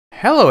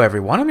Hello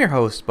everyone, I'm your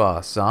host,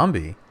 Boss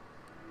Zombie.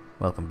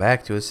 Welcome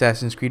back to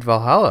Assassin's Creed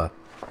Valhalla.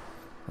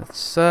 Let's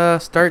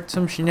start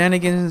some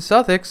shenanigans in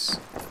Sussex.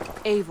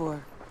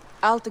 Eivor,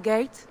 out the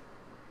gate?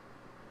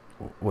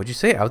 What'd you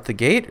say, out the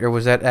gate? Or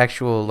was that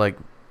actual, like,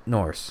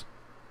 Norse?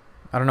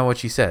 I don't know what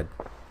she said.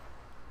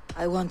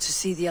 I want to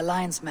see the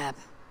Alliance map.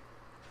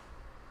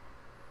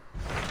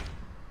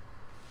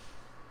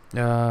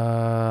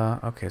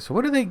 Okay, so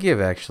what do they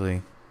give,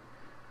 actually?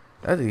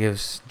 That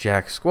gives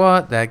Jack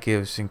Squat, that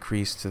gives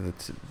increase to the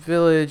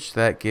village,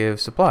 that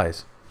gives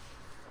supplies.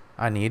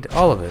 I need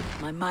all of it.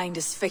 My mind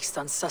is fixed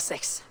on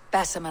Sussex.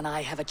 Bassam and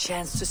I have a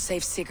chance to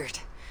save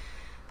Sigurd.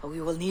 But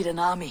we will need an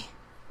army.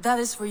 That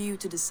is for you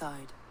to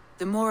decide.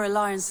 The more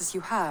alliances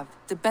you have,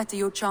 the better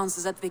your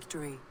chances at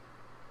victory.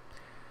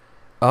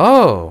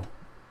 Oh!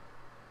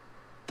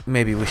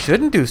 Maybe we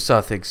shouldn't do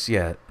Sussex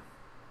yet.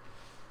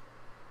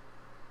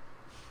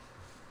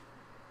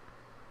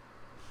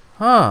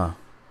 Huh.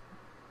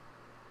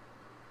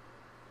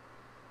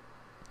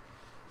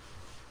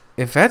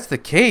 If that's the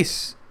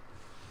case...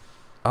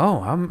 Oh,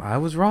 I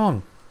was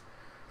wrong.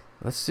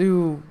 We'll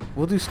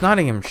do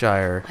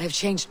Nottinghamshire. I have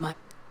changed my...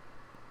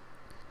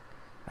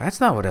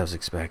 That's not what I was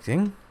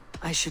expecting.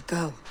 I should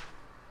go.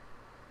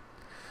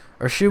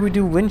 Or should we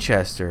do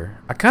Winchester?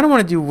 I kind of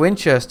want to do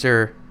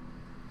Winchester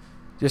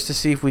just to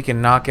see if we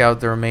can knock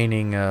out the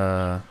remaining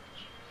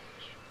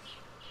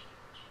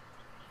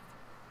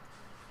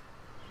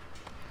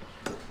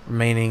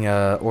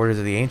Orders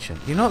of the Ancient.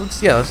 You know,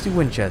 let's do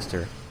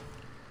Winchester.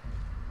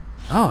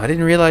 Oh, I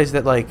didn't realize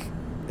that, like,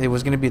 it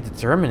was going to be a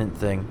determinant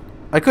thing.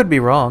 I could be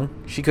wrong.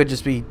 She could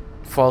just be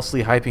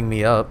falsely hyping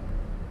me up.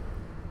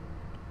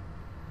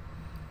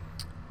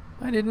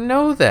 I didn't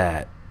know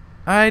that.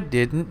 I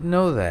didn't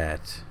know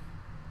that.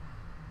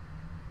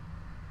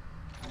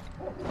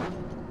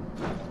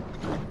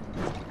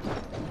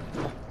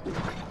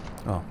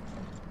 Oh.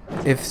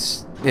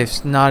 If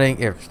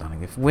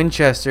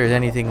Winchester is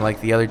anything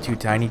like the other two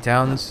tiny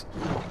towns,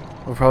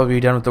 we'll probably be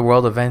done with the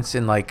world events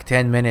in like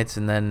 10 minutes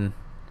and then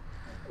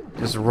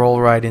just roll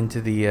right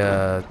into the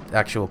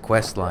actual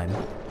quest line.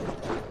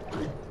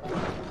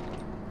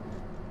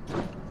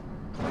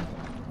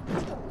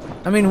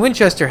 I mean,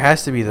 Winchester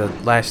has to be the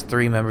last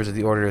three members of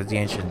the Order of the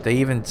Ancient. They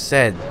even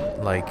said,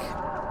 like,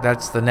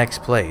 that's the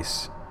next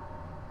place.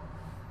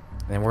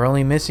 And we're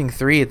only missing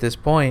 3 at this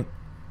point.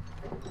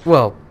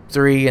 Well,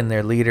 3 and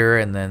their leader,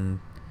 and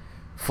then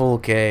full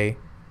K.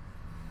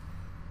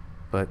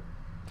 But,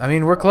 I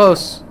mean, we're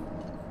close.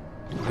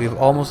 We've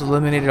almost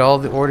eliminated all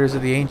the Orders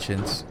of the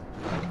Ancients.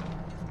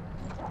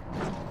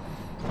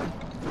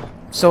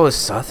 So is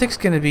Sussex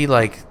going to be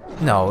like...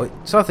 No,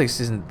 Sussex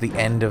isn't the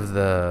end of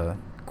the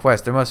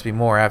quest. There must be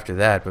more after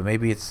that, but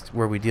maybe it's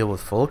where we deal with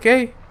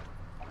Fulke?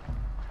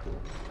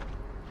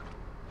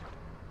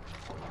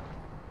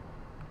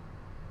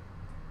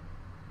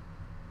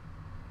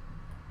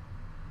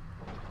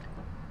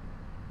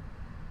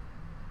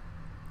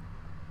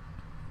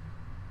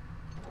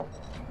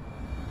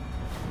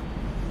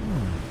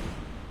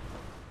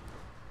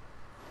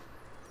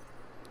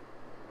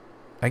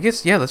 I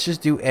guess, yeah, let's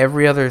just do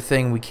every other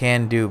thing we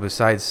can do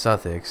besides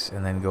Sussex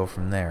and then go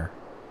from there.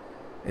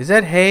 Is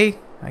that hay?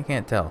 I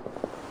can't tell.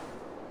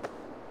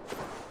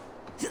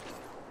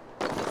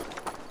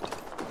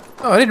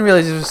 Oh, I didn't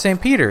realize it was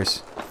St.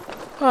 Peter's.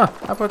 Huh,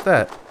 how about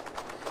that?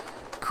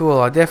 Cool,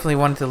 I definitely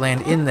wanted to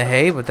land in the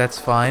hay, but that's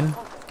fine.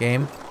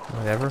 Game,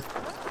 whatever.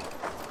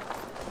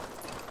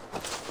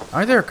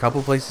 Aren't there a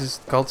couple places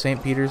called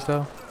St. Peter's,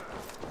 though?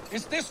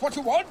 Is this what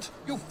you want,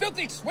 you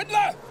filthy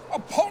swindler?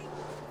 Upon...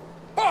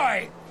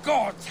 By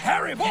God's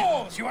hairy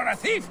balls, you are a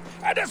thief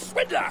and a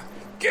swindler!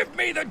 Give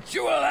me the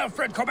jewel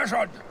Alfred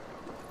commissioned!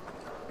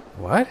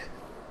 What?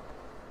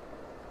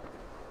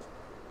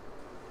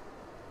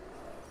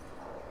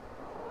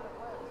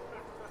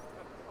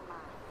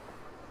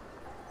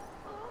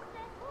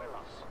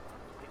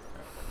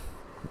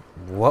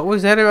 What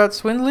was that about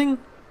swindling?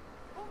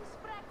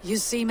 You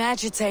seem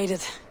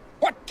agitated.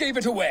 What gave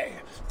it away?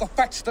 The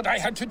fact that I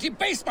had to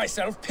debase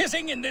myself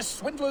pissing in this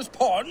swindler's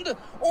pond,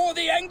 or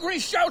the angry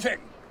shouting?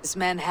 This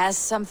man has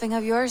something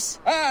of yours?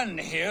 And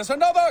here's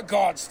another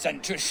god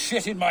sent to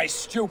shit in my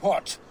stew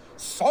pot.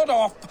 Sod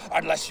off,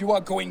 unless you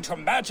are going to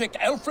magic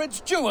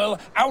Alfred's jewel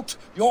out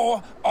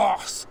your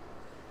arse.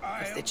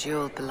 If the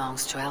jewel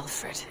belongs to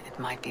Alfred, it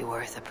might be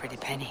worth a pretty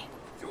penny.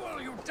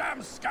 Jewel, you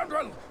damn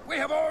scoundrel! We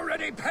have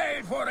already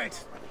paid for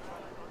it!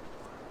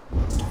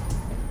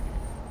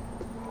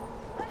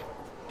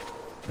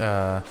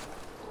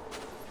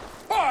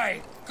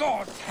 By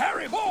God's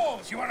hairy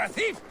balls, you are a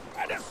thief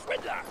and a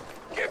swindler!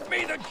 Give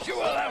me the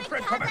jewel,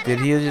 Alfred! Did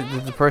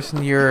the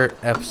person you're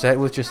upset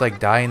with just like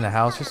die in the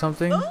house or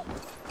something?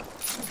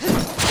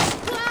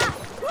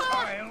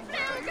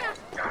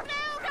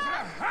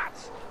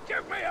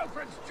 Give me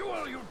Alfred's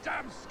jewel, you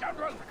damn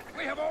scoundrel!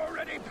 We have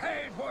already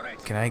paid for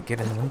it! Can I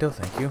get in the window?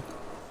 Thank you.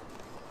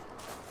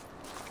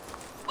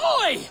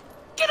 Oi!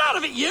 Get out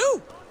of it,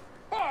 you!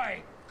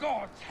 By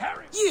God's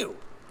hairy... You!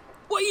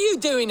 What are you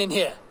doing in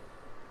here?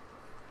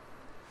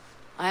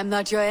 I am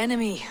not your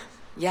enemy.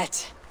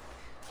 Yet.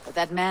 But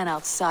that man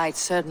outside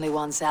certainly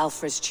wants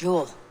Alfred's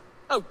jewel.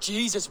 Oh,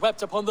 Jesus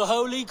wept upon the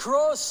holy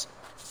cross.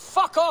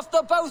 Fuck off,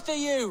 the both of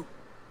you.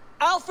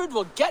 Alfred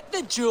will get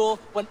the jewel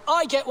when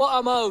I get what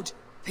I'm owed.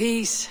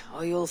 Peace,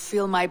 or you'll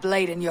feel my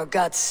blade in your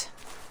guts.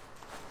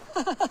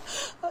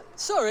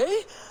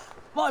 Sorry,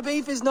 my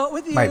beef is not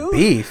with you. My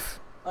beef?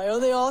 I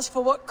only ask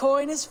for what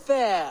coin is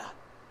fair.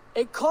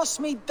 It cost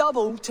me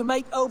double to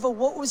make over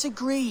what was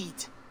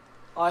agreed.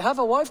 I have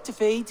a wife to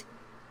feed.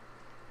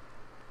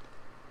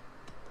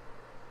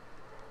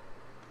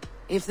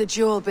 If the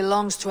jewel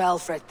belongs to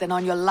Alfred, then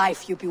on your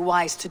life you'd be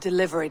wise to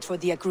deliver it for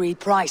the agreed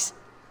price.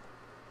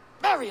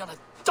 Marry on a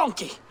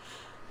donkey.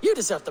 You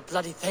deserve the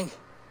bloody thing.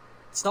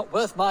 It's not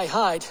worth my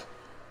hide.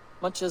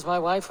 Much as my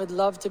wife would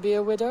love to be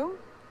a widow.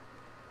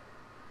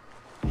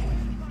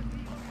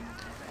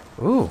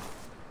 Ooh.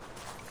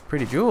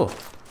 Pretty jewel.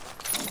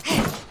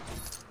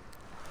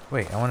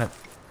 Wait, I want to...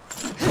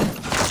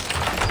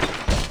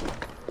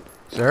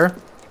 Sir?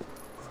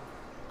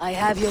 I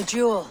have your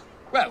jewel.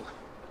 Well,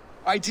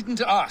 I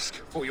didn't ask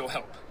for your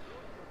help,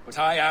 but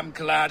I am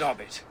glad of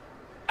it.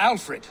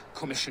 Alfred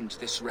commissioned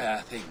this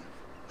rare thing.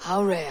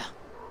 How rare?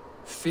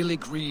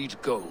 Filigreed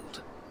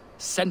gold,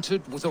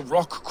 centered with a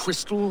rock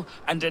crystal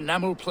and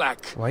enamel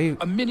plaque. Why you...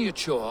 A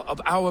miniature of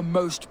our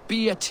most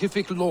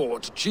beatific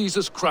Lord,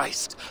 Jesus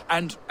Christ.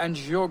 And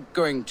you're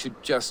going to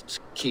just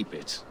keep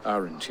it,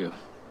 aren't you?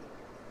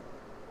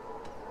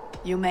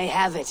 You may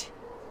have it.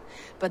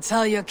 But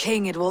tell your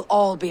king it will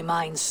all be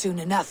mine soon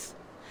enough.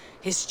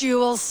 His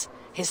jewels,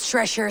 his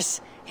treasures,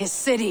 his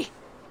city,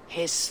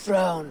 his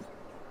throne.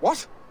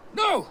 What?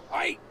 No,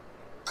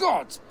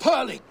 God's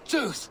pearly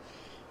tooth!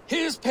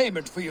 Here's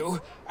payment for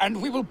you,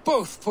 and we will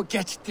both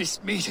forget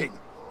this meeting.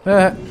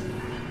 That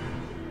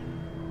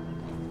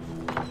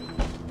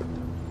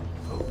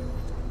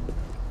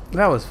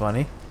was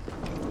funny.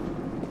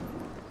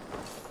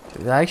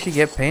 Did I actually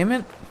get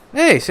payment?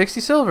 Hey, 60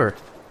 silver.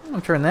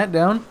 I'll turn that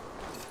down.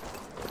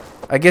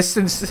 I guess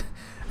since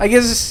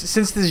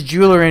this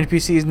jeweler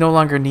NPC is no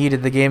longer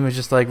needed, the game is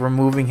just like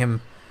removing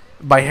him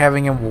by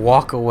having him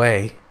walk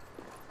away.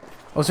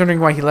 I was wondering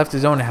why he left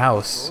his own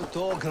house.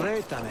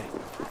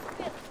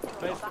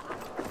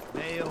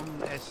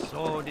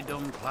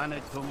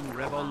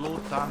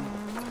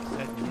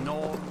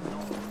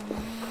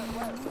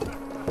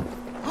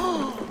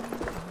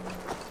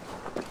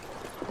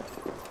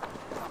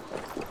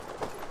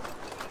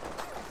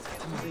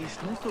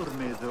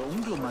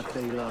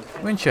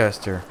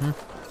 Winchester.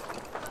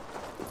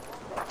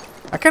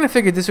 I kind of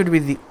figured this would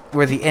be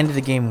where the end of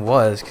the game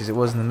was, because it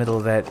was in the middle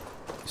of that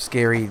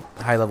scary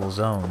high-level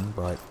zone,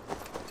 but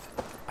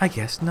I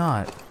guess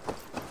not.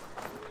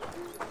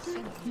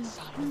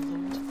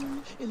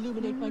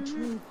 Illuminate my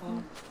true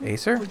path.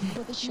 Acer? For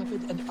you are the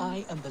shepherd, and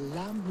I am the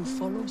lamb who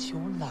follows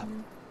your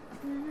lamb.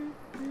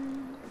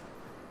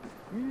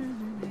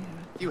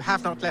 You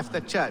have not left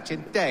the church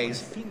in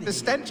days. The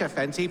stench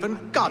offense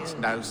even God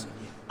knows.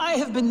 I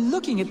have been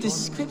looking at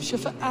this scripture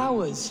for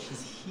hours.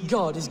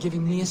 God is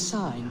giving me a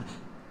sign.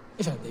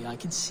 If only I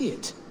could see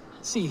it.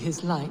 See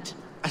his light.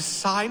 A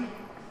sign?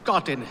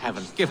 God in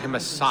heaven, give him a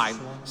sign.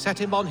 Set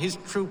him on his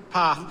true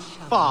path,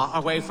 far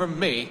away from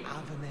me.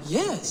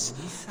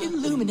 Yes.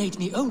 Illuminate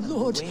me, oh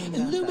Lord.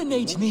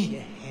 Illuminate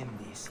me.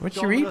 What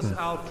you reading?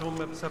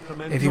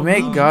 If you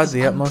make God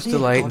the utmost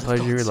delight and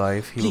pleasure of your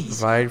life, he will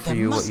provide for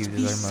you what you desire most.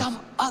 There must be some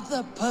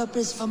other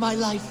purpose for my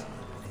life.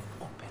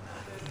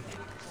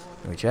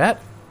 Can we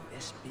chat?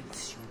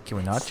 Can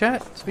we not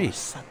chat? Speak.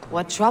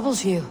 What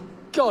troubles you?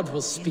 God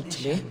will speak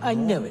to me, I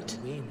know it.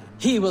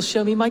 He will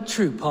show me my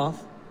true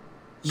path.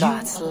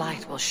 God's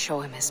light will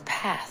show him his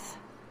path.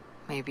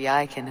 Maybe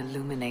I can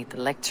illuminate the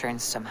lectern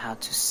somehow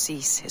to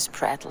cease his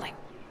prattling.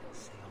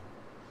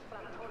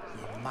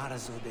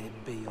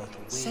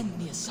 Send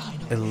me a sign.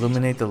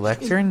 Illuminate the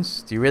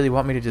lecterns? Do you really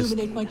want me to just...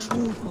 Illuminate my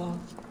true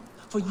path.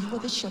 For you are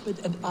the shepherd,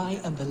 and I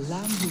am the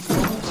lamb who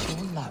follows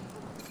your lamb.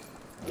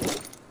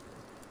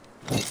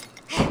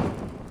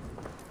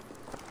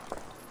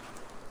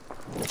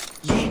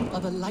 You are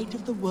the light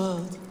of the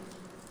world.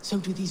 So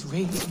do these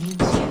rays mean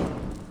so.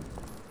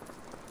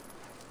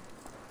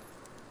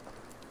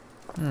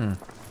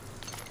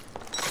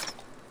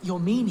 Your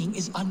meaning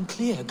is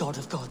unclear, God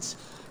of gods.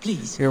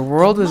 Please. Your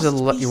word is a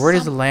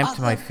lamp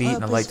to my feet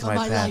and a light to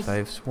my path. I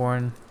have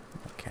sworn.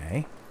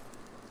 Okay.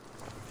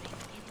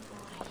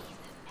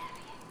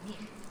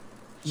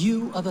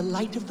 You are the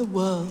light of the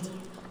world.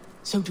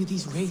 So do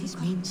these rays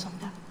mean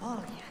something?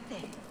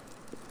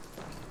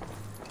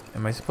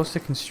 Am I supposed to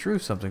construe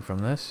something from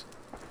this?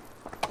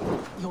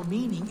 Your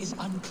meaning is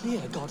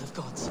unclear, God of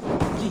gods.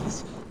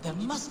 Please, there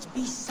must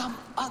be some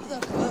other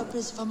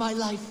purpose for my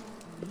life.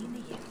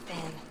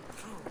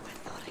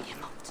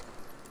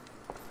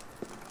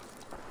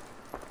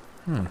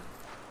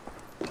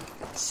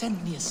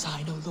 Send me a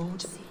sign, O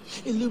Lord.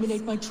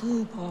 Illuminate my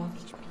true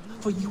path.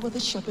 For you are the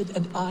shepherd,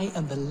 and I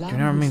am the lamb. Do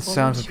not remain who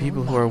silent follows for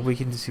people your who are lamb. weak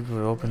and deceitful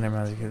who open their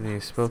mouths because they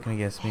have spoken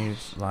against me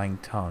with lying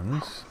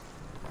tongues.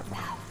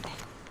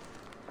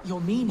 Your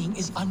meaning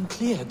is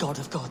unclear, God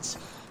of gods.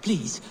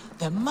 Please,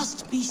 there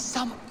must be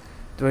some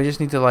Do I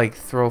just need to like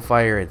throw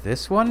fire at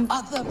this one?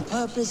 Other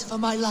purpose for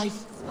my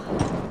life.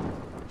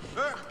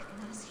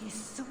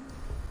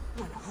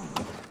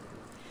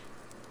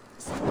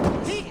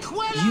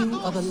 You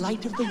are the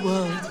light of the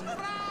world.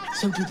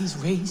 So do these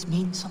rays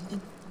mean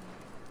something?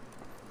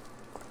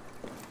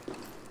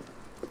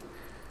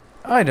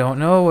 I don't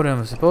know what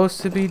I'm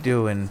supposed to be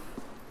doing.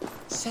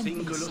 Send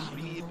me a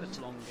sign,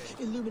 Lord.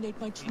 Illuminate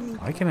my true.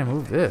 Why can't I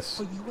move this?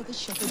 For you are the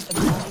shepherd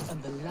and I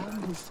am the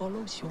lamb who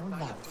follows your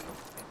lamb.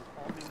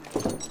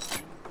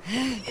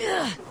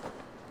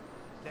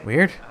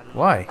 Weird.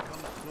 Why?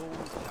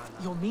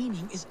 Your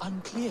meaning is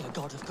unclear,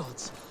 God of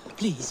gods.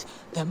 Please,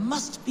 there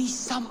must be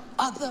some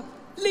other...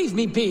 Leave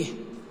me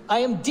be. I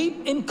am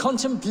deep in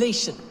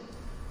contemplation.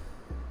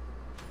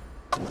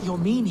 Your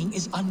meaning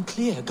is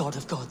unclear, God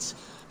of gods.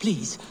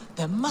 Please,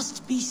 there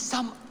must be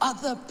some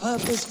other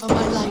purpose for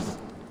my life.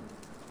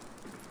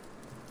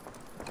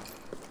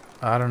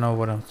 I don't know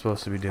what I'm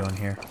supposed to be doing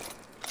here.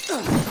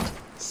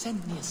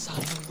 Send me a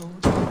sign, O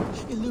Lord.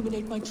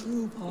 Illuminate my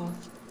true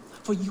path.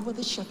 For you are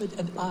the shepherd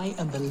and I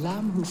am the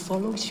lamb who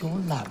follows your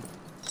lamb.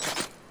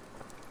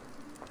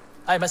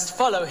 I must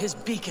follow his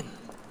beacon.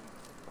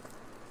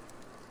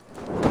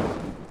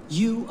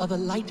 You are the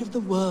light of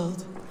the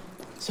world.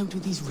 So do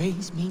these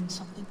rays mean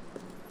something?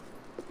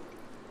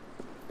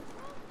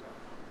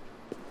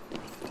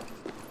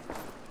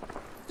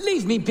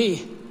 Leave me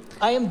be.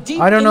 I am deep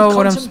in I don't know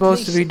what I'm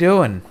supposed to be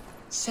doing.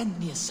 Send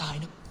me a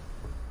sign,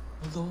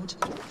 O Lord.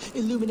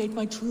 Illuminate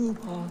my true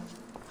path.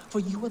 For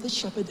you are the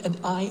shepherd and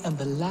I am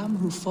the lamb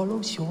who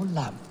follows your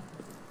lamb.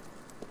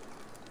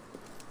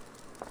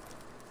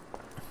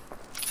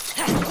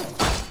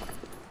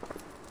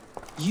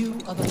 You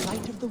are the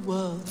light of the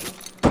world.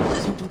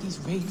 So do these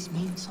rays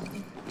mean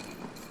something?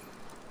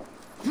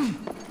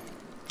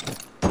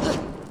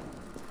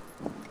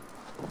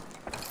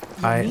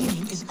 Your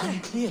meaning is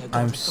unclear, God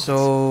I'm of so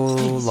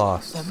gods. Please,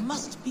 lost. There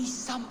must be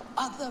some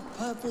other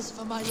purpose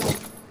for my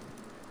life.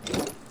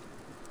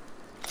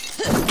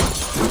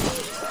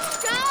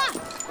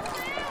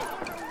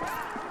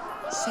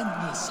 Send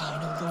me a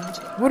sign, O Lord.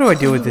 What do I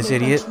do with this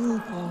Illuminate idiot? my true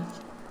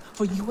path.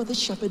 For you are the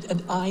shepherd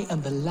and I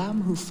am the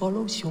lamb who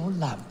follows your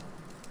lamb.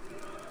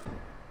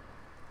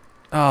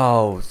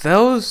 Oh,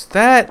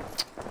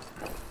 that...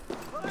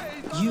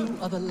 You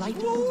are the light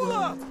of the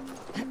world.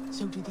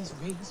 So do these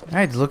rays.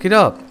 I had to look it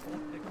up.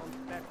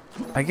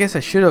 I guess I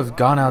should have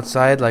gone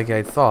outside like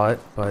I thought,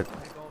 but...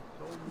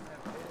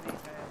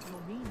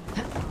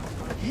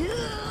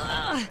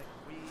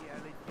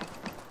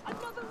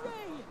 Another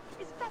ray!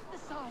 Is that the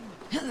sign?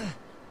 An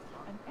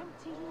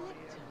empty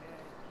lectern.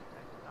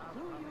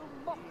 Do you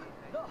mock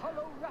the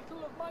hollow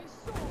rattle of my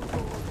sword?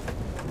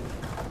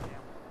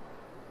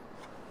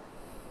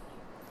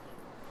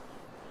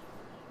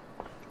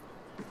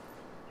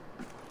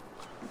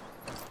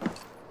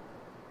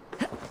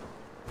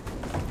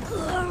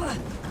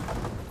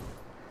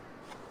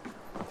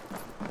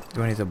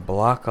 Do I need to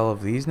block all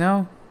of these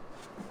now?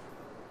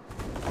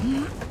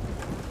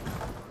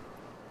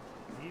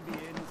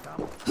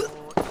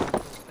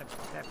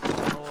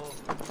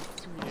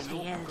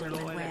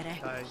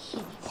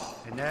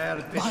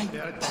 My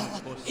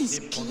power is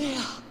clear.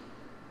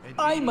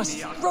 I must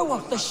throw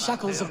off the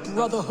shackles of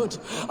brotherhood.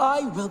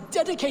 I will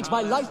dedicate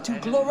my life to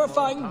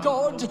glorifying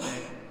God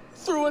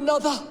through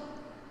another.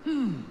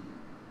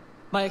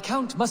 My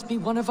account must be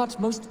one of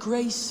utmost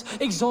grace,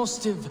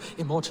 exhaustive,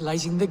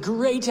 immortalizing the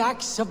great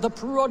acts of the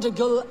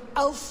prodigal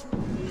Alf.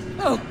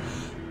 Oh,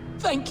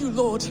 thank you,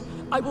 Lord.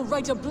 I will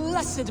write a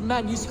blessed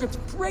manuscript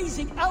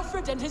praising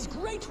Alfred and his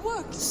great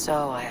works.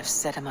 So I have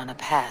set him on a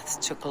path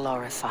to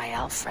glorify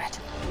Alfred,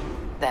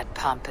 that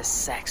pompous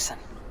Saxon.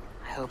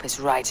 I hope his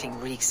writing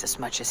reeks as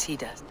much as he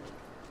does.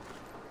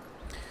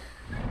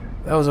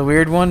 That was a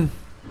weird one.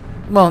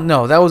 Well,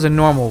 no, that was a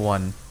normal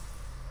one.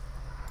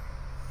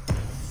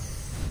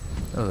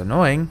 That was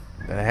annoying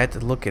that I had to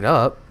look it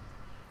up.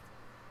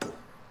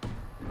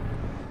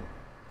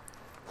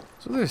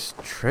 So there's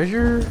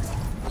treasure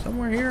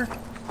somewhere here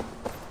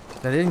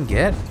that I didn't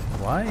get?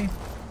 Why?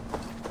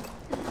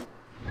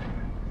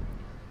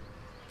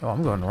 Oh,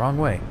 I'm going the wrong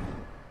way.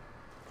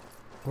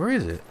 Where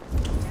is it?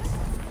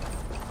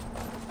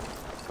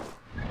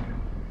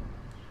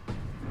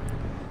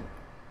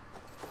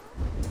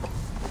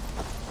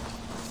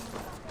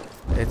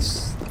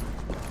 It's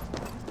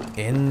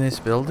in this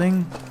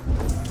building?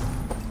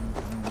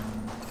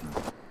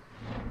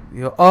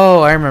 Oh,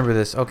 I remember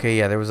this. Okay,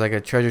 yeah, there was like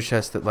a treasure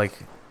chest that like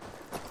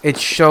it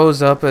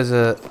shows up as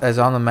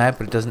on the map,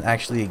 but it doesn't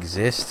actually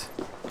exist.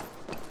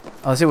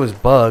 Unless it was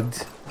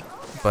bugged,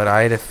 but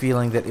I had a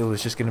feeling that it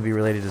was just going to be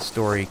related to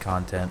story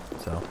content,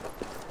 so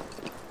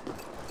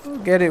we'll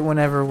get it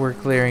whenever we're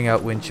clearing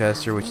out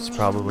Winchester, which is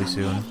probably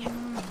soon.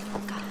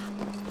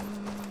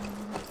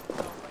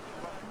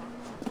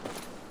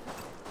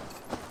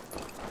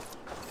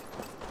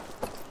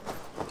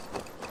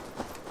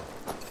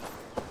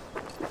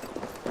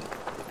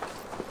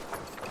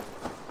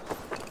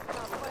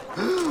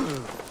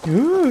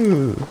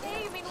 Ooh.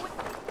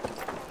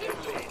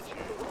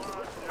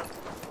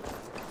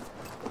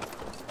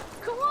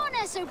 Come on,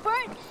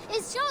 Essobert!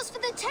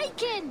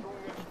 shaking.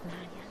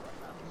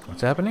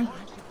 What's happening?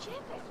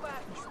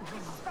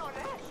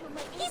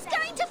 He's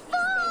going to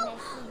fall.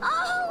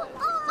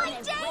 Oh my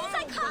days,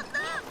 I can't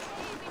look.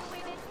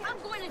 I'm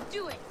going to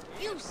do it.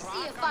 You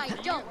see if I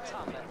don't.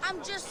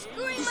 I'm just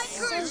screwing my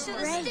courage to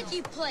the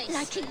sticky place.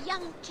 Like a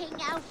young King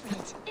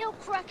Alfred. He'll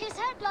crack his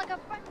head like a...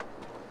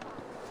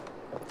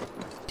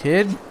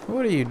 Kid,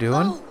 what are you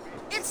doing? Oh,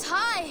 it's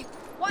high.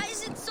 Why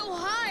is it so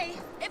high?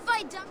 If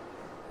I die...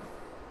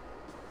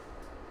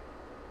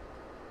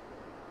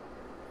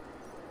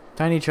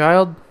 Tiny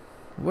child,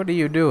 what are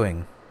you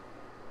doing?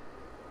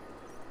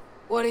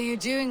 What are you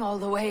doing all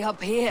the way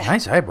up here?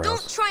 Nice eyebrows.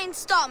 Don't try and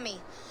stop me.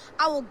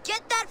 I will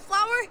get that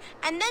flower,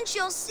 and then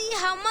she'll see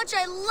how much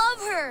I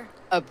love her.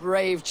 A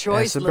brave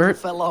choice, That's a little bird.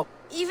 fellow.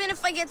 Even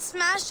if I get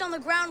smashed on the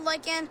ground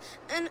like an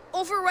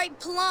overripe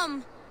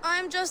plum,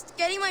 I'm just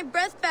getting my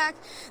breath back.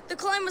 The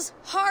climb was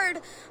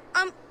hard.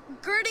 I'm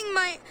girding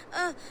my,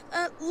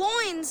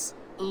 loins.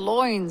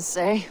 Loins,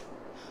 eh?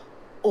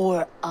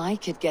 Or I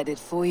could get it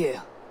for you.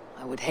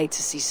 I would hate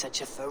to see such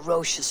a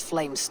ferocious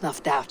flame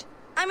snuffed out.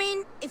 I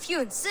mean, if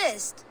you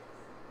insist.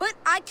 But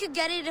I could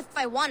get it if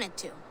I wanted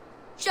to.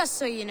 Just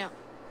so you know.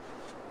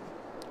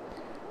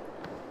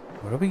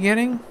 What are we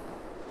getting?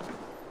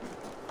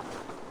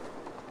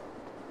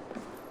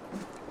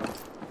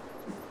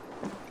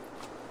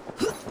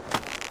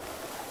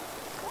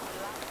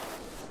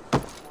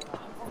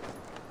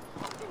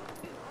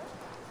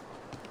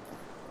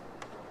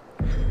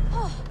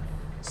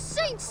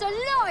 Saints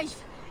alive!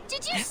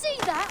 Did you see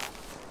that?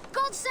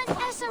 God sent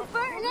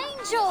Ethelbert an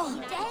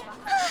angel!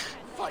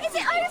 Is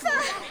it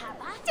over?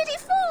 Did he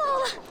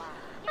fall?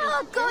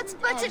 Oh, God's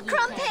buttered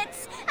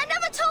crumpets! I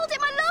never told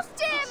him I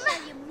loved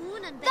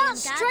him! That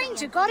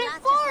stranger got it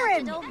for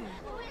him!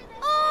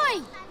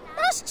 Oi!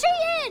 That's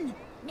cheating!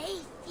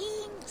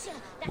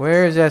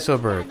 Where is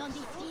Esselbert?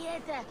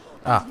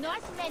 Ah.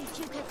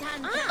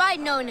 If I'd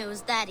known it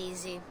was that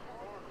easy.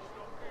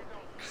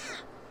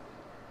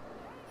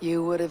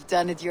 You would have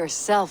done it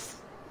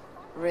yourself.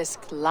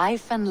 Risked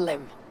life and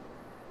limb.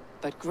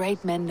 But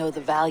great men know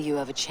the value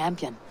of a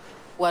champion.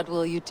 What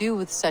will you do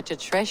with such a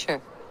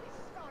treasure?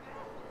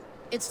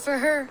 It's for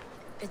her.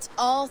 It's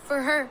all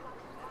for her.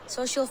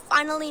 So she'll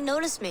finally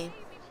notice me.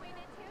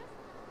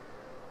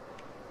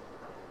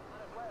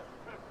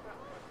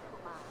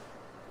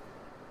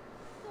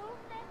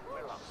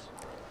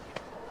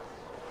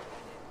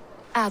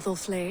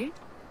 Athelflaed,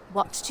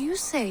 what do you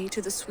say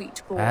to the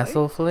sweet boy?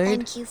 Athelflaed?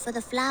 Thank you for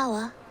the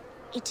flower.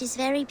 It is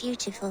very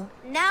beautiful.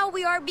 Now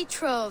we are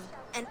betrothed,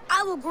 and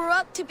I will grow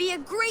up to be a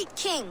great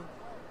king.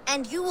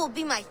 And you will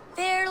be my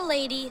fair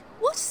lady.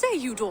 What say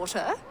you,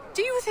 daughter?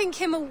 Do you think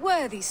him a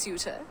worthy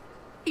suitor?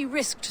 He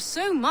risked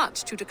so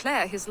much to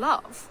declare his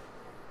love.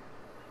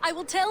 I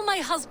will tell my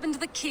husband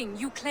the king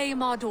you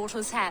claim our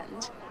daughter's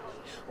hand.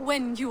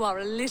 When you are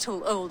a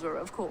little older,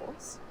 of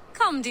course.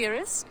 Come,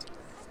 dearest.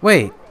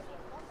 Wait.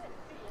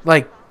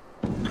 Like,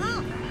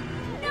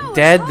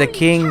 Dad the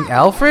King,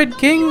 Alfred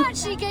King? You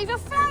actually gave a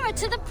flower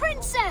to the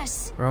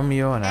princess.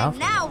 Romeo and And Alfred?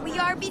 now we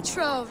are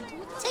betrothed.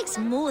 Takes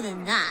more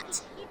than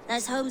that.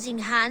 There's holding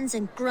hands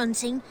and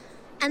grunting,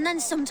 and then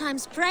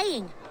sometimes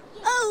praying.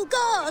 Oh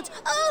God!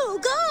 Oh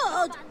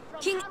God!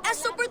 King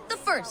Ethelbert the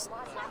First,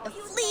 the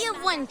Flea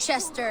of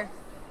Winchester.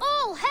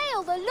 All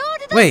hail the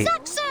Lord of the Wait.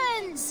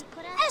 Saxons!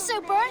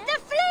 Ethelbert the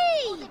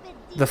Flea!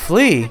 The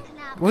Flea?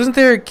 Wasn't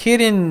there a kid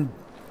in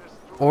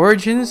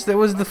Origins that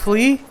was the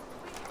Flea?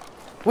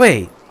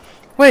 Wait.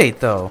 Wait,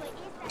 though.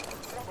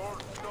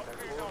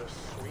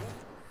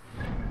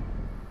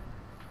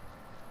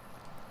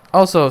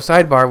 Also,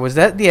 sidebar, was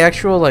that the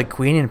actual, like,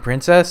 queen and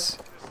princess?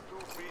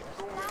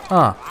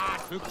 Huh.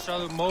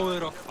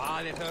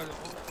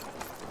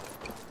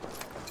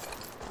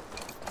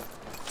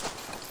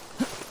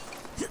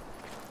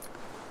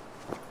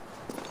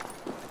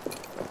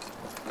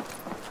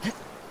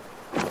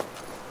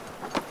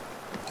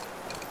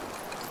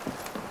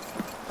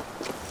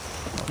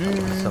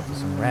 Let's up with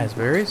some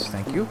raspberries,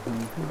 thank you.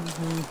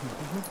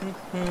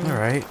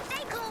 Alright.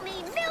 They call me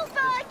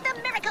Milburg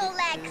the Miracle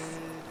Legs.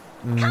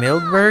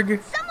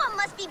 Mildberg? Someone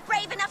must be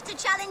brave enough to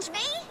challenge me.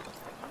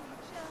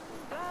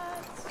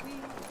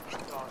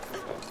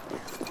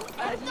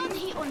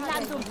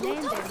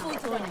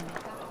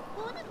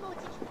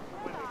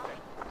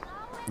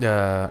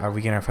 Are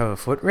we gonna have a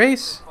foot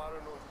race?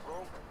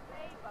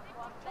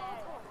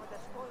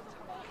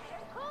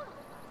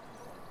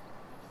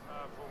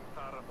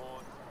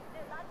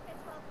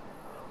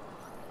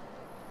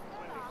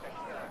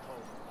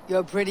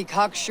 You're pretty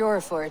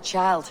cocksure for a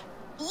child.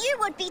 You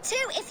would be too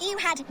if you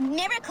had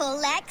miracle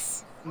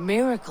legs.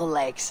 Miracle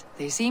legs.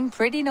 They seem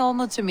pretty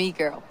normal to me,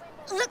 girl.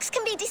 Looks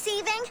can be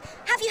deceiving.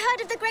 Have you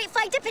heard of the great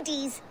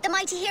Pheidippides, the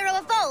mighty hero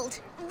of old?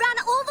 Ran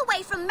all the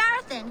way from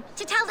Marathon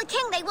to tell the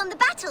king they won the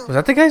battle. Was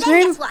that the guy's Then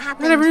name? guess what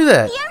happened? I never knew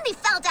that. He only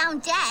fell down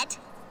dead.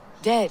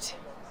 Dead.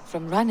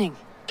 From running.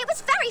 It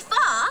was very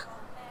far.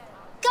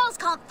 Girls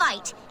can't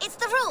fight. It's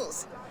the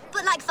rules.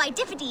 But like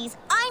Pheidippides,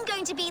 I'm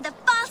going to be the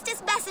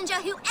fastest messenger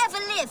who ever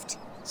lived.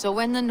 So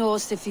when the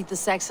Norse defeat the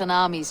Saxon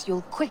armies,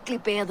 you'll quickly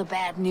bear the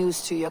bad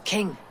news to your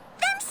king.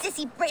 Them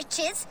sissy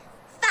britches.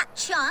 Fat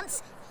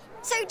chance.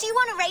 So do you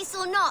want a race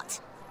or not?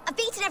 I've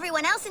beaten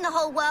everyone else in the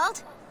whole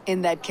world.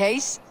 In that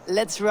case,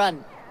 let's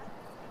run.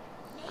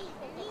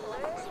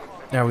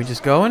 Are we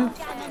just going?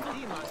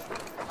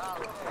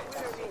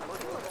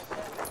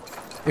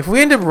 If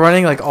we end up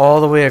running like all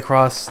the way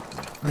across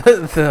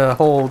the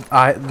whole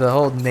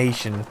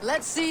nation,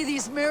 Let's see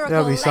these miracle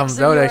that would be some.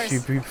 That would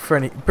actually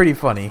be pretty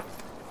funny.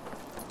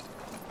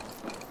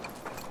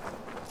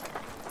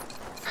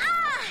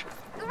 Ah!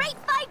 Great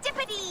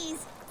Fidipides!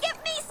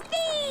 Give me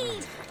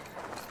speed!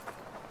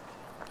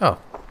 Oh,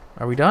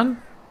 are we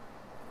done?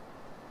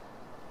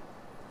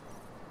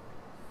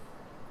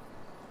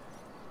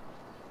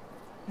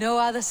 No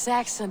other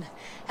Saxon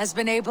has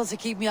been able to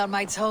keep me on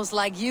my toes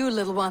like you,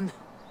 little one.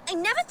 I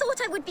never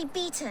thought I would be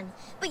beaten,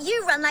 but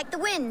you run like the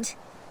wind.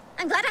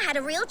 I'm glad I had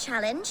a real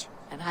challenge.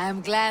 And I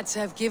am glad to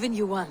have given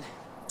you one.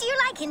 Do you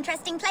like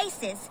interesting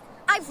places?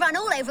 I've run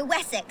all over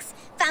Wessex,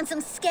 found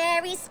some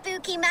scary,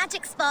 spooky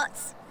magic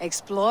spots.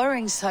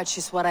 Exploring such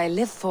is what I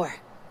live for.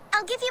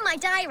 I'll give you my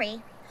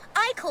diary.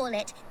 I call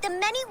it The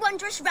Many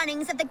Wondrous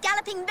Runnings of the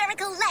Galloping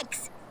Miracle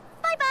Legs.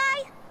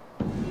 Bye-bye.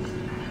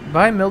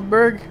 Bye,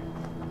 Mildberg.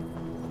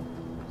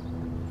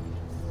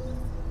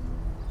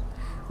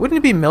 Wouldn't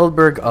it be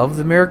Mildberg of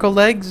the Miracle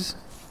Legs?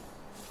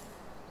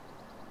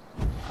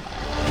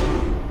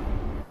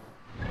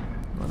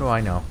 What do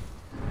I know?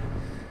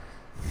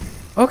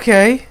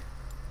 Okay.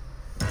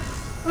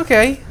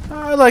 Okay.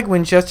 I like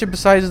Winchester,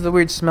 besides the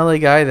weird smelly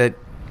guy that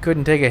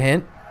couldn't take a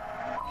hint.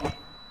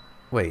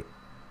 Wait.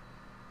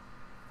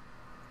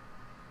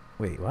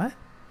 Wait, what?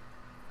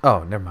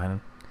 Oh, never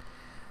mind.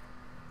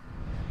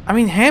 I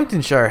mean,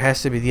 Hamptonshire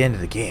has to be the end of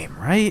the game,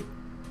 right?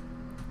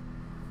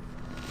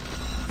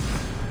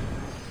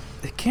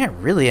 It can't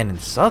really end in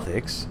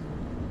Sussex.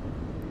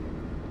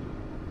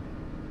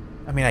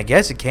 I mean, I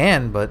guess it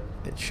can, but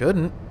it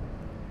shouldn't.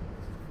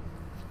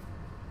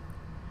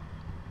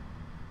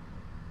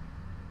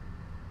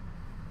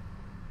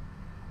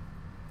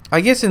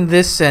 I guess in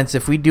this sense,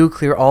 if we do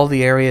clear all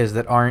the areas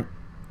that aren't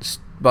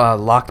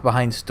locked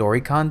behind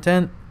story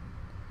content,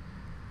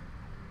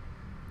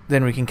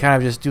 then we can kind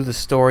of just do the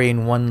story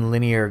in one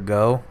linear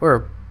go,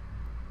 or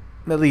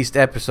at least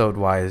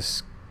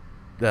episode-wise,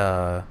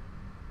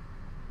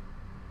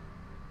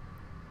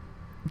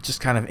 just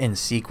kind of in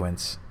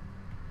sequence.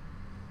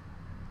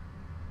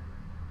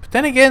 But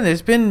then again,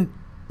 there's been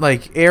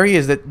like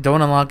areas that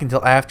don't unlock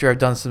until after I've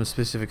done some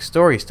specific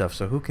story stuff,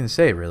 so who can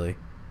say, really?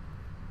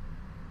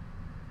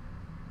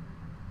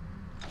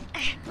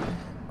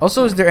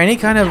 Also, is there any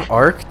kind of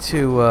arc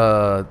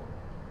to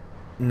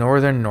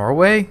northern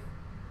Norway?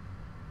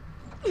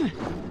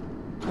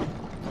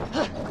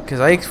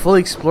 Because I fully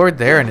explored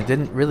there and it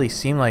didn't really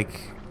seem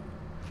like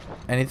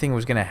anything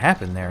was going to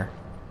happen there.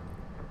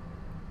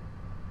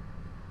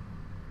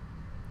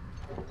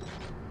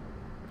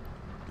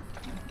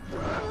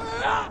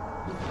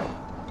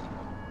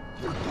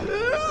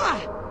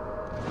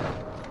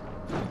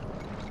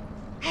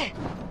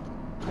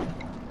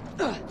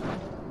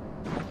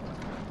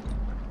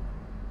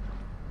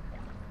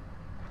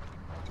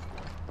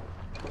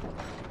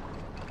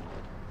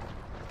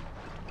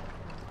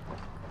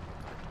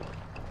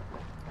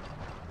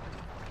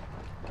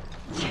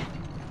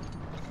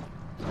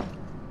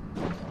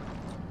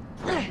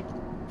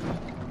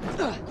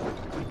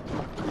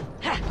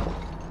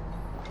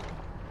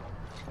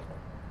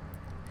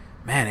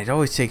 Man, it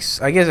always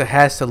takes... I guess it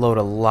has to load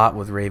a lot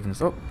with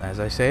Ravens... Oh, as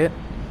I say it.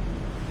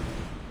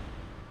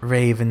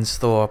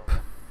 Ravensthorpe.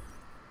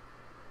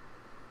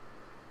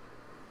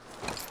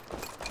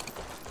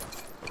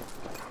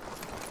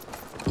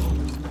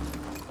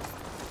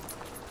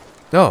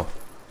 Oh.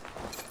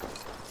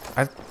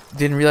 I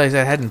didn't realize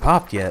that hadn't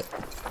popped yet.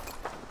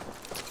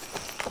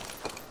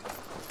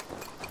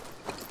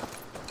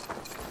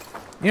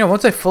 You know,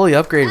 once I fully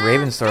upgrade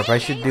Ravensthorpe, I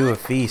should do a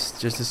feast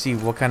just to see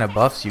what kind of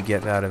buffs you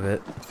get out of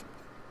it.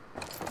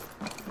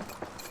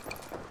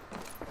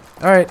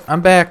 Alright, I'm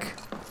back.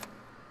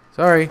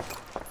 Sorry.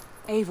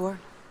 Eivor.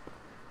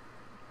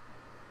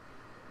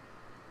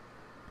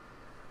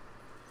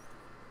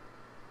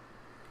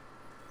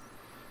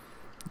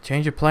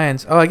 Change of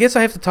plans. Oh, I guess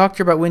I have to talk to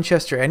her about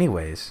Winchester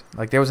anyways.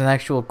 Like, there was an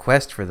actual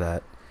quest for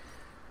that.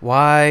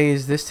 Why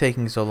is this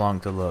taking so long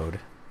to load?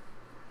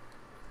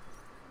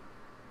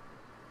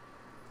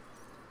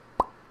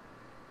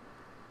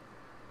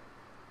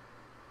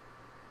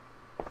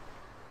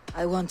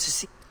 I want to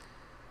see...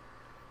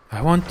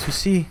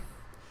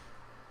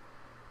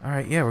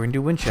 Alright, yeah, we're gonna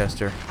do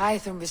Winchester.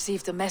 Hytham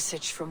received a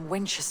message from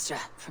Winchester,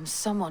 from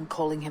someone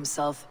calling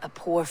himself a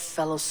poor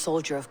fellow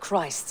soldier of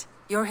Christ.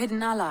 Your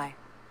hidden ally.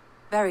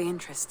 Very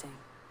interesting.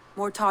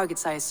 More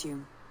targets, I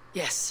assume.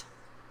 Yes.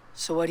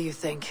 So what do you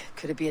think?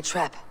 Could it be a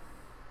trap?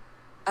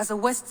 As a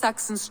West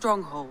Saxon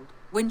stronghold,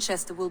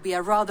 Winchester will be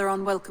a rather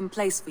unwelcome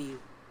place for you.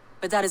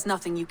 But that is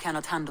nothing you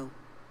cannot handle.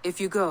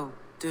 If you go,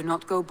 do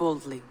not go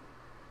boldly.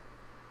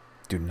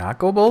 Do not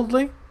go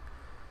boldly?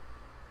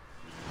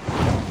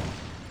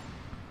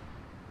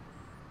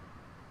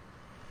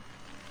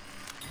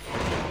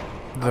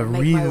 I'll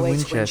make Reeve my of way to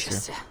Winchester.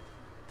 Winchester.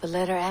 The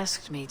letter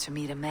asked me to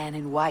meet a man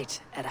in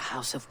white at a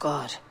house of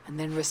God, and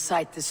then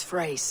recite this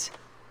phrase.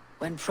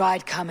 When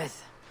pride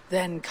cometh,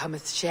 then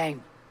cometh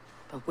shame.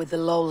 But with the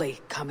lowly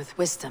cometh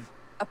wisdom.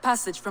 A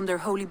passage from their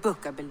holy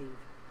book, I believe.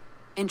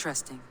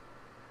 Interesting.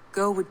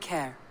 Go with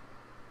care.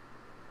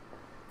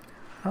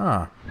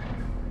 Huh.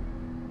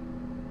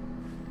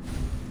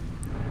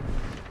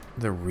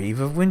 The Reeve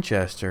of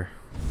Winchester.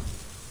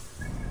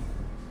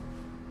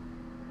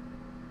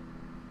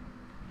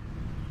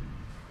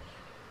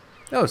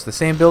 Oh, it's the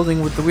same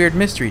building with the weird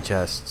mystery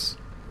chests.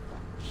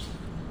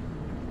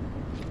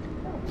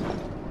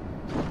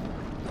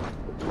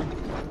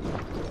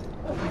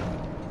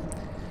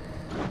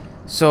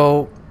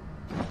 So,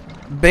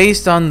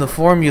 based on the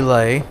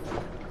formulae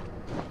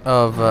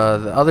of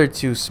the other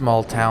two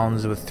small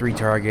towns with 3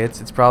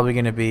 targets, it's probably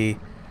going to be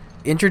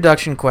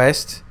introduction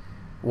quest,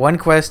 1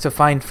 quest to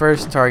find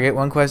first target,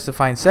 1 quest to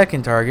find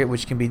second target,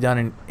 which can be done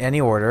in any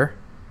order,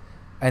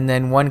 and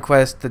then 1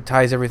 quest that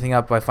ties everything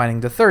up by finding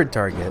the 3rd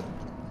target.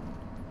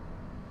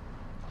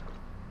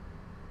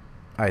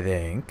 I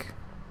think.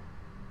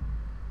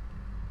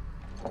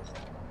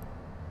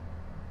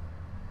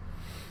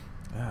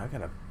 I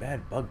got a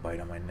bad bug bite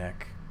on my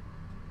neck.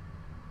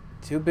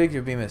 Too big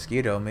to be a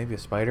mosquito, maybe a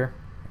spider.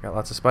 I got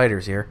lots of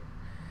spiders here.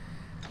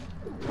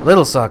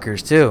 Little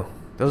suckers too.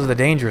 Those are the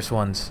dangerous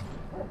ones.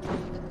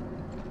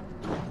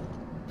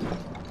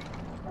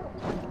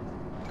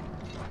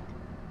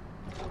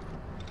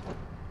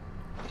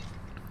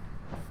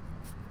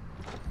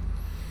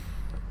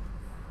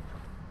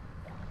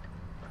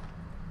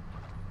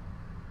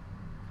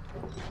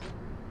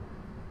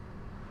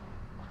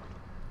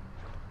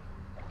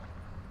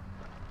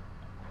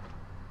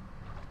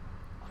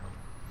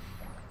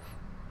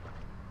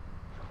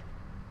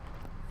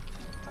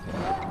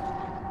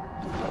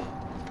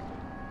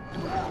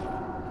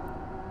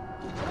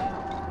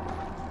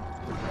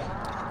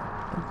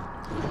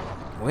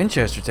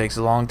 Winchester takes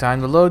a long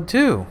time to load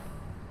too.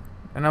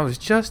 And I was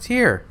just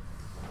here.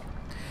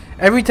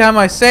 Every time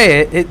I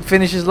say it, it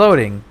finishes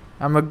loading.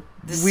 I'm a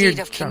The weird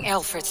seat of King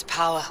Alfred's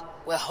power,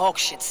 where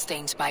hawkshit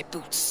stains my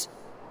boots.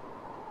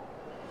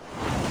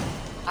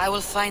 I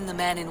will find the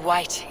man in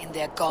white in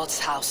their god's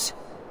house.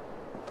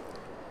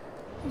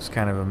 It's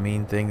kind of a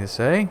mean thing to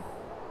say.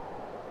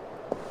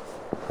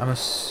 I'm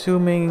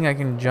assuming I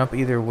can jump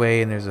either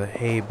way and there's a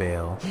hay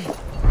bale.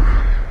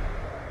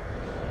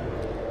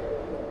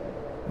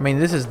 I mean,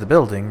 this is the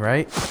building,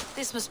 right?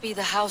 This must be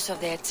the house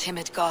of their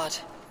timid god.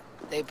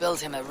 They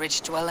built him a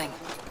rich dwelling.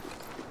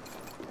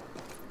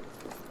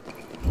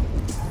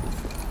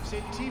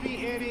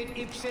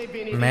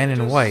 Man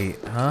in white,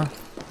 huh?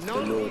 The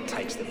Lord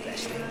takes the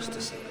best things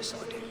to sit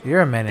beside him. You're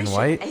a man in Bishop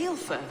white.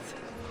 Aelfirth.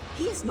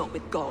 He is not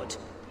with God.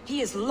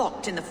 He is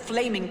locked in the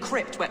flaming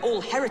crypt where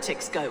all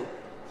heretics go.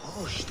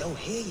 Oh, she don't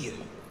hear you.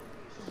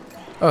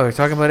 Oh, they're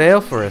talking about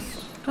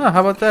Aelfirth. Huh,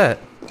 how about that?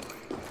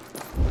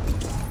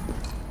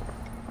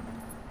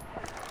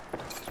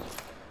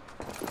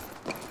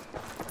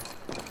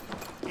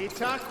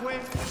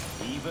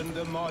 Even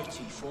the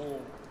mighty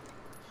fall.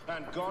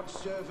 And God's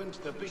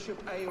servant, the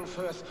Bishop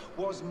Aelfirth,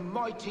 was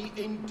mighty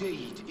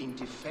indeed in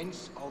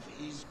defense of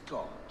his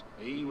God.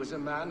 He was a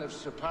man of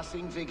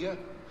surpassing vigor,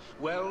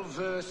 well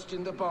versed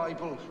in the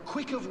Bible,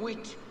 quick of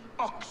wit,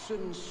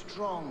 oxen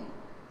strong,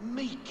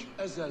 meek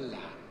as a lamb.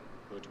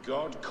 But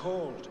God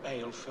called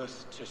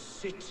Aelfirth to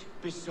sit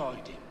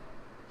beside him.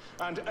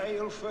 And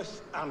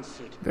Aelfirth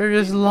answered. They're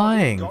just his body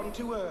lying. Gone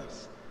to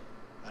earth,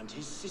 and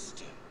his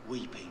sister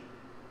weeping.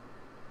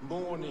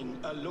 Mourning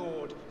a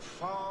lord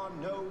far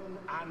known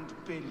and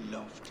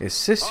beloved. His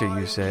sister,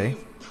 you say?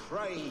 Give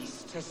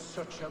praise to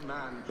such a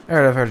man.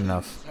 Alright, I've heard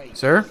enough.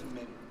 Sir?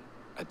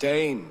 A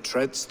Dane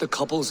treads the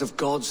cobbles of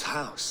God's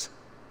house.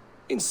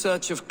 In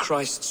search of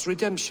Christ's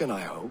redemption,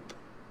 I hope.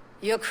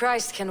 Your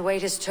Christ can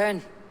wait his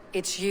turn.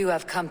 It's you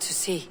I've come to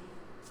see.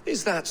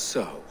 Is that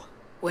so?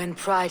 When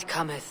pride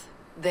cometh,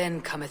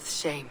 then cometh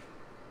shame.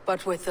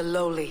 But with the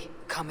lowly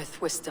cometh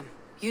wisdom.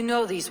 You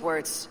know these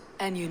words,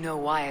 and you know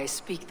why I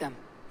speak them.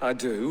 I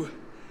do,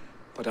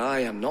 but I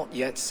am not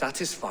yet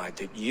satisfied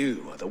that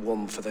you are the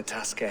one for the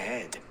task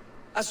ahead.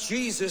 As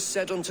Jesus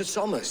said unto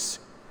Thomas,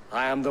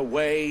 I am the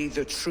way,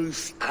 the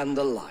truth, and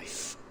the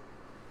life.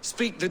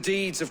 Speak the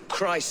deeds of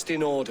Christ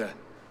in order.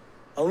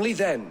 Only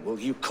then will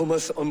you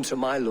cometh unto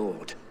my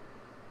Lord.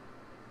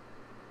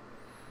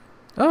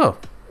 Oh.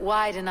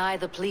 Why deny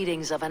the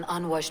pleadings of an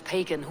unwashed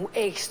pagan who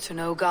aches to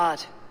know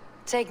God?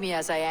 Take me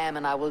as I am,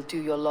 and I will do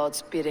your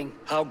Lord's bidding.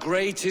 How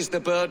great is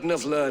the burden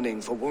of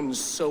learning for one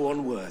so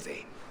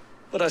unworthy.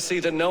 But I see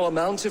that no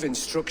amount of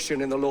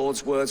instruction in the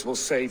Lord's words will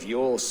save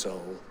your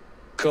soul.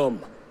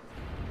 Come.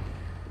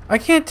 I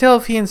can't tell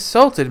if he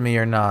insulted me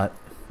or not.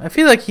 I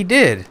feel like he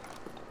did.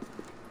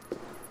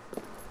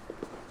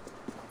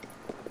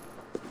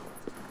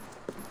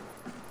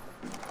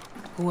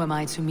 Who am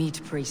I to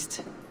meet,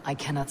 priest? I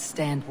cannot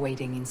stand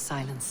waiting in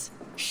silence.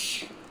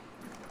 Shh.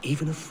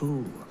 Even a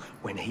fool,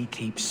 when he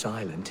keeps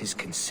silent, is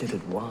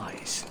considered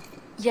wise.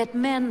 Yet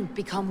men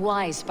become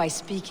wise by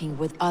speaking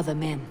with other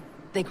men.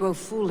 They grow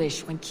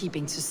foolish when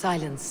keeping to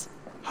silence.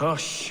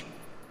 Hush.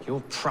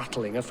 You're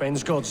prattling a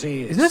friend's God's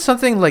ears. Isn't that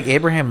something like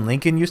Abraham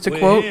Lincoln used to We're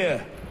quote?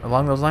 here.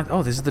 Along those lines?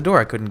 Oh, this is the door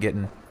I couldn't get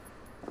in.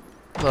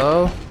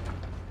 Hello?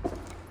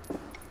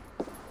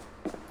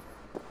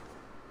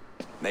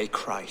 May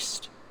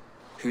Christ,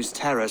 whose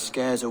terror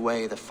scares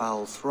away the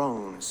foul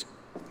thrones,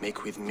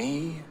 make with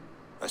me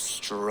a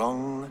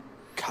strong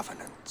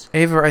covenant.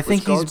 Eivor, I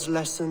think Was he's... God's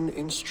lesson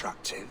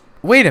instructive?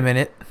 Wait a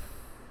minute.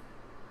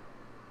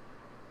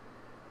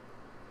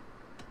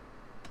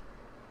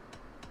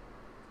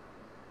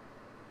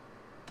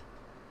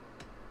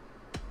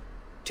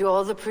 Do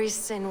all the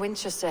priests in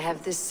Winchester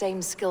have this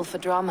same skill for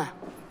drama?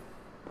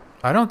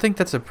 I don't think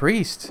that's a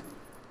priest.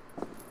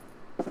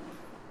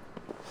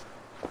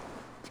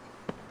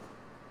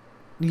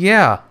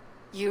 Yeah.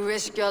 You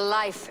risk your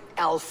life,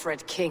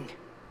 Alfred King.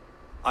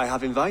 I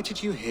have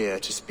invited you here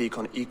to speak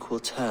on equal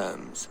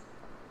terms.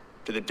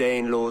 Do the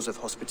Dane laws of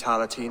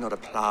hospitality not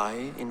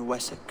apply in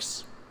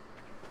Wessex?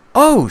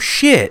 Oh,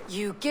 shit!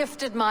 You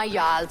gifted my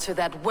Jarl to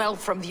that well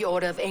from the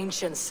Order of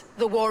Ancients,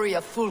 the warrior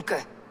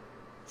Fulke.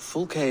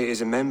 Fulke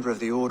is a member of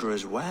the Order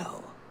as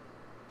well.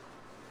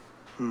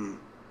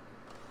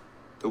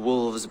 The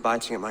wolves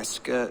biting at my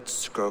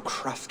skirts grow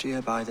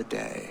craftier by the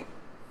day.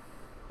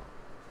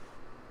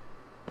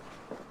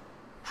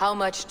 How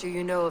much do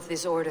you know of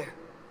this order?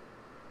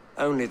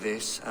 Only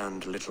this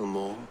and little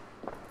more.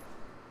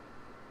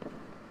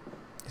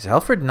 Is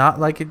Alfred not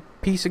like a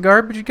piece of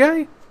garbage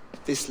guy?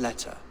 This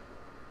letter,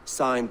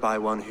 signed by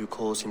one who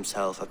calls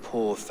himself a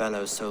poor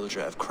fellow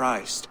soldier of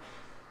Christ,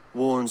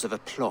 warns of a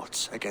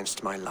plot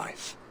against my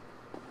life.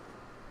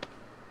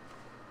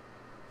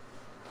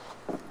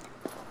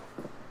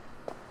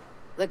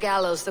 The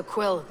gallows, the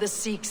quill, the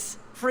Sikhs,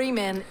 free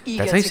men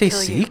eager Did I to say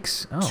kill you.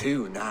 Sikhs? Oh.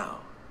 2 now.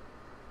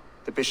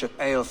 The Bishop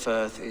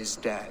Aelfirth is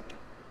dead.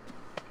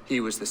 He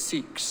was the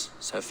Sikhs,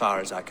 so far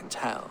as I can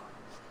tell.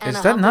 And Is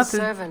a that humble not the...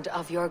 servant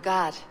of your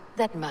god.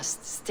 That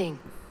must sting.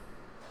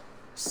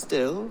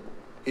 Still,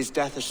 his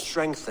death has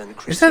strengthened Is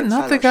Christian that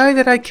not the fellowship guy in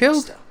that I killed?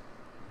 Winchester.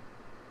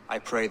 I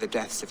pray the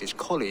deaths of his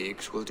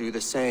colleagues will do the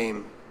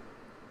same.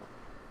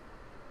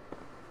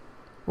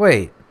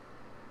 Wait.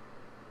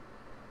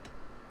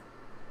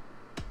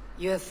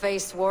 You have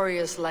faced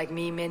warriors like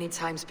me many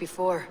times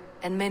before,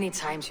 and many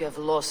times you have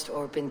lost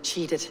or been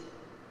cheated.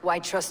 Why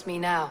trust me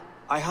now?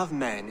 I have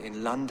men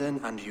in London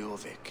and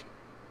Jorvik.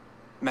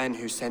 Men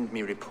who send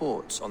me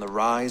reports on the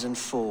rise and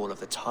fall of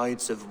the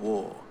tides of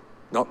war.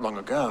 Not long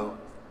ago,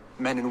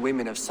 men and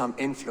women of some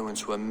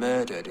influence were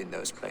murdered in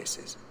those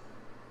places.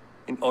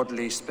 In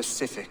oddly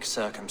specific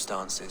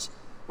circumstances.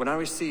 When I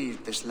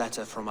received this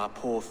letter from our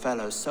poor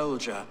fellow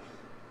soldier,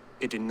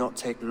 it did not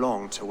take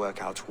long to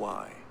work out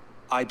why.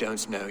 I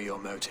don't know your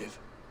motive,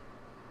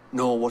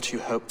 nor what you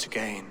hope to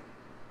gain.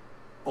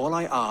 All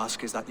I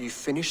ask is that you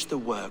finish the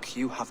work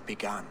you have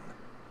begun,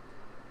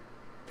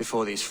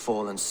 before these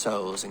fallen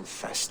souls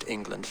infest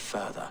England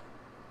further.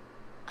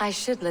 I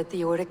should let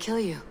the Order kill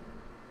you.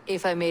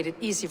 If I made it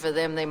easy for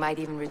them, they might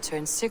even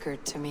return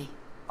Sigurd to me.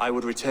 I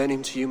would return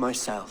him to you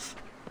myself,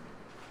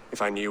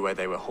 if I knew where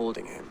they were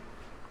holding him.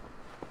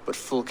 But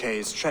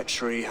Fulke's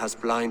treachery has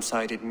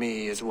blindsided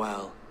me as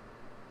well.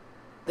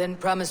 Then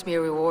promise me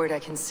a reward I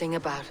can sing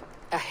about.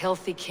 A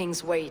healthy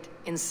king's weight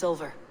in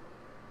silver.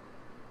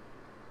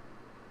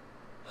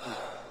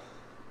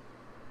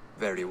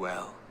 Very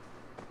well.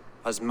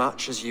 As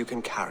much as you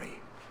can carry.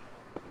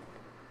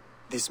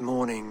 This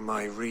morning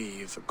my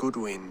reeve,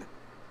 Goodwin,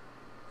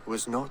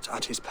 was not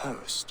at his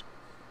post.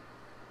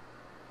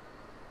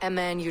 A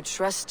man you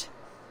trust?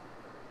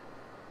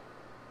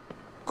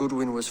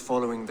 Goodwin was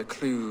following the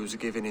clues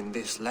given in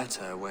this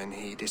letter when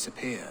he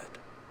disappeared.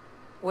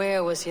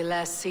 Where was he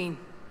last seen?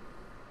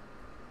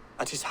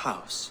 At his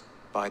house,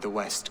 by the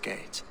west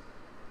gate.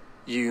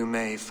 You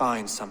may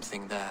find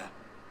something there.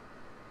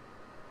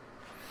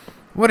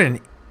 What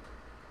an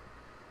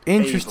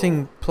interesting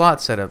Abel,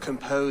 plot setup.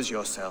 Compose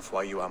yourself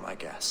while you are my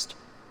guest.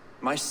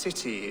 My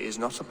city is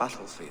not a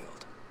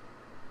battlefield.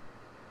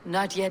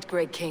 Not yet,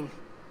 great king,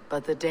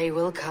 but the day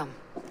will come.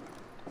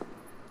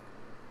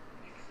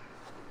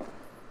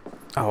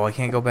 Oh, I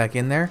can't go back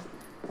in there?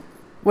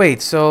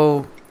 Wait,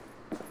 so...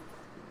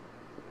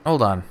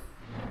 Hold on.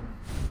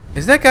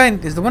 Is that guy...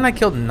 Is the one I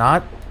killed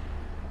not...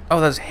 Oh,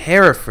 that's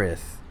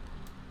Herefrith.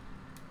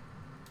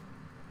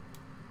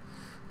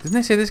 Didn't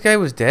they say this guy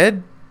was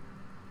dead?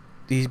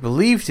 He's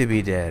believed to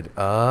be dead.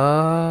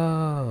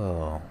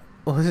 Oh.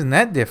 Well, isn't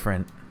that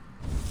different?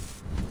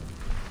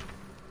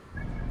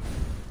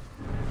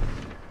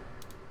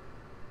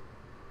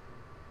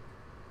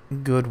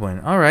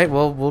 Goodwin. Alright,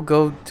 well, we'll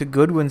go to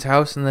Goodwin's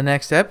house in the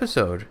next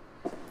episode.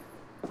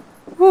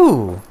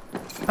 Woo!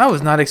 I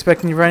was not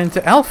expecting to run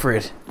into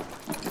Alfred.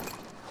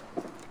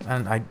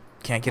 And I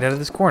can't get out of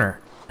this corner.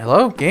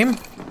 Hello, game?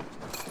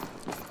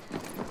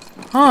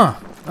 Huh.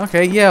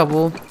 Okay, yeah,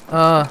 well,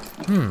 That's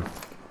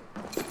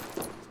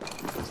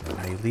not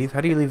how you leave?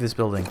 How do you leave this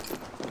building?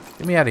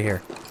 Get me out of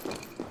here.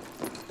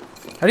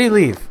 How do you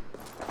leave?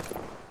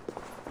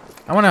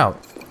 I want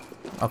out.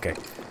 Okay.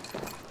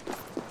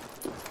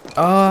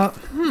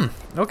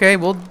 Okay,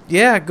 well,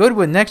 yeah,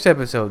 Goodwin, next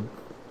episode.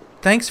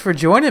 Thanks for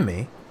joining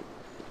me.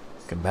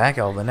 Come back,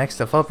 I'll have the next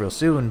stuff up real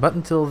soon. But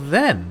until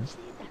then,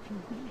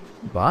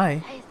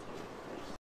 bye.